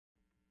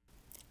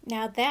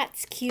Now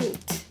that's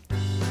cute.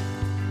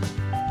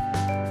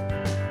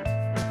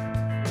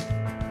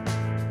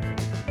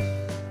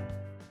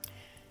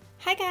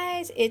 Hi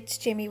guys, it's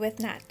Jamie with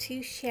Not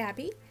Too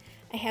Shabby.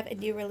 I have a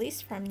new release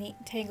from Neat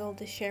and Tangled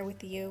to share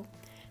with you.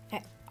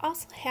 I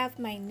also have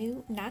my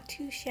new Not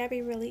Too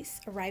Shabby release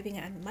arriving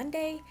on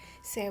Monday,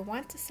 so I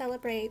want to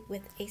celebrate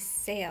with a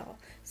sale.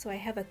 So I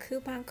have a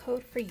coupon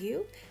code for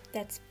you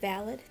that's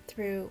valid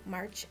through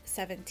March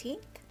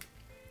 17th.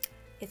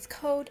 It's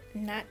code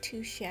Not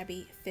Too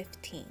Shabby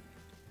 15.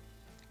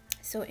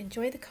 So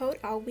enjoy the code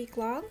all week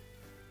long.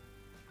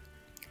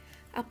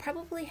 I'll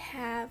probably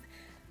have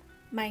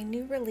my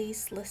new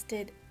release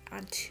listed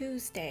on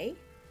Tuesday,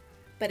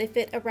 but if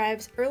it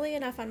arrives early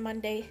enough on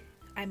Monday,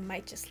 I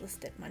might just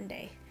list it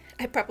Monday.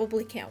 I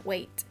probably can't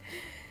wait.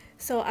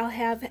 So I'll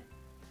have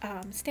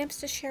stamps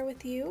to share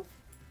with you.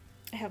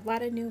 I have a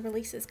lot of new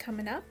releases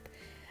coming up,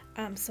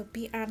 so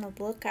be on the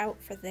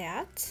lookout for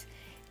that.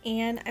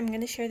 And I'm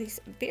going to share these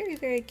very,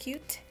 very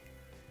cute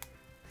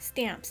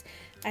stamps.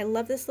 I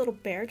love this little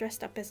bear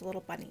dressed up as a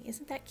little bunny.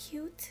 Isn't that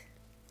cute?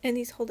 And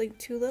he's holding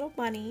two little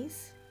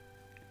bunnies.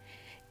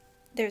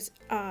 There's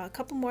a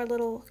couple more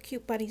little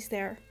cute bunnies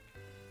there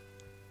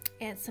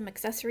and some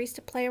accessories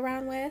to play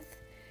around with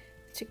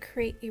to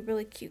create a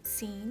really cute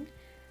scene.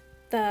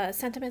 The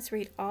sentiments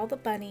read, all the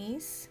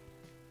bunnies,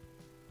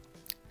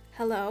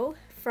 hello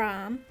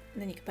from,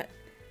 and then you can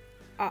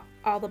put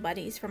all the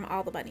bunnies from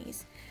all the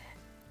bunnies.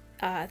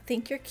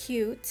 Think you're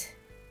cute,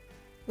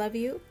 love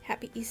you,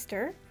 happy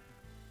Easter.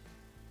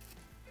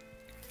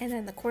 And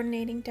then the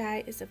coordinating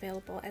die is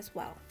available as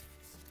well.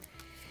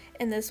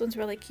 And this one's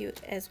really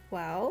cute as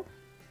well.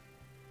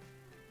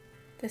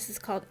 This is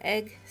called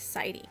Egg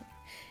Sighting.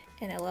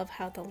 And I love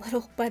how the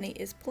little bunny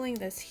is pulling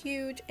this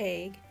huge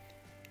egg.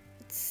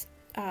 It's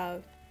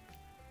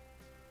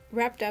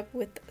wrapped up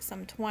with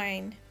some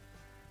twine.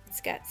 It's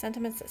got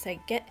sentiments that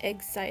say, get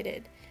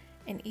excited,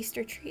 an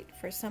Easter treat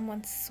for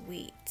someone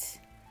sweet.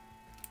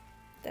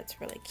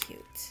 That's really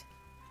cute.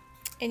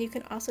 And you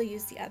can also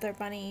use the other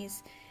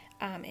bunnies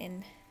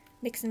and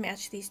mix and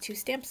match these two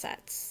stamp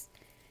sets.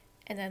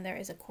 And then there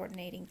is a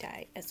coordinating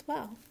die as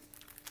well.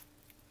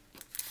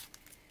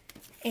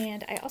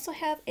 And I also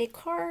have a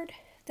card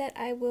that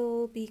I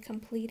will be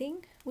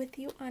completing with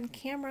you on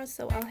camera,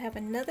 so I'll have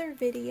another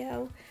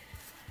video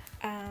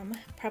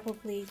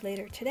probably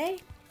later today.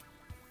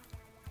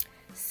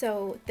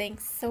 So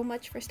thanks so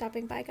much for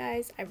stopping by,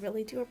 guys. I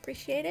really do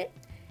appreciate it,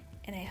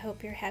 and I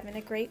hope you're having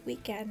a great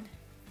weekend.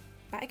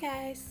 Bye,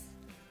 guys.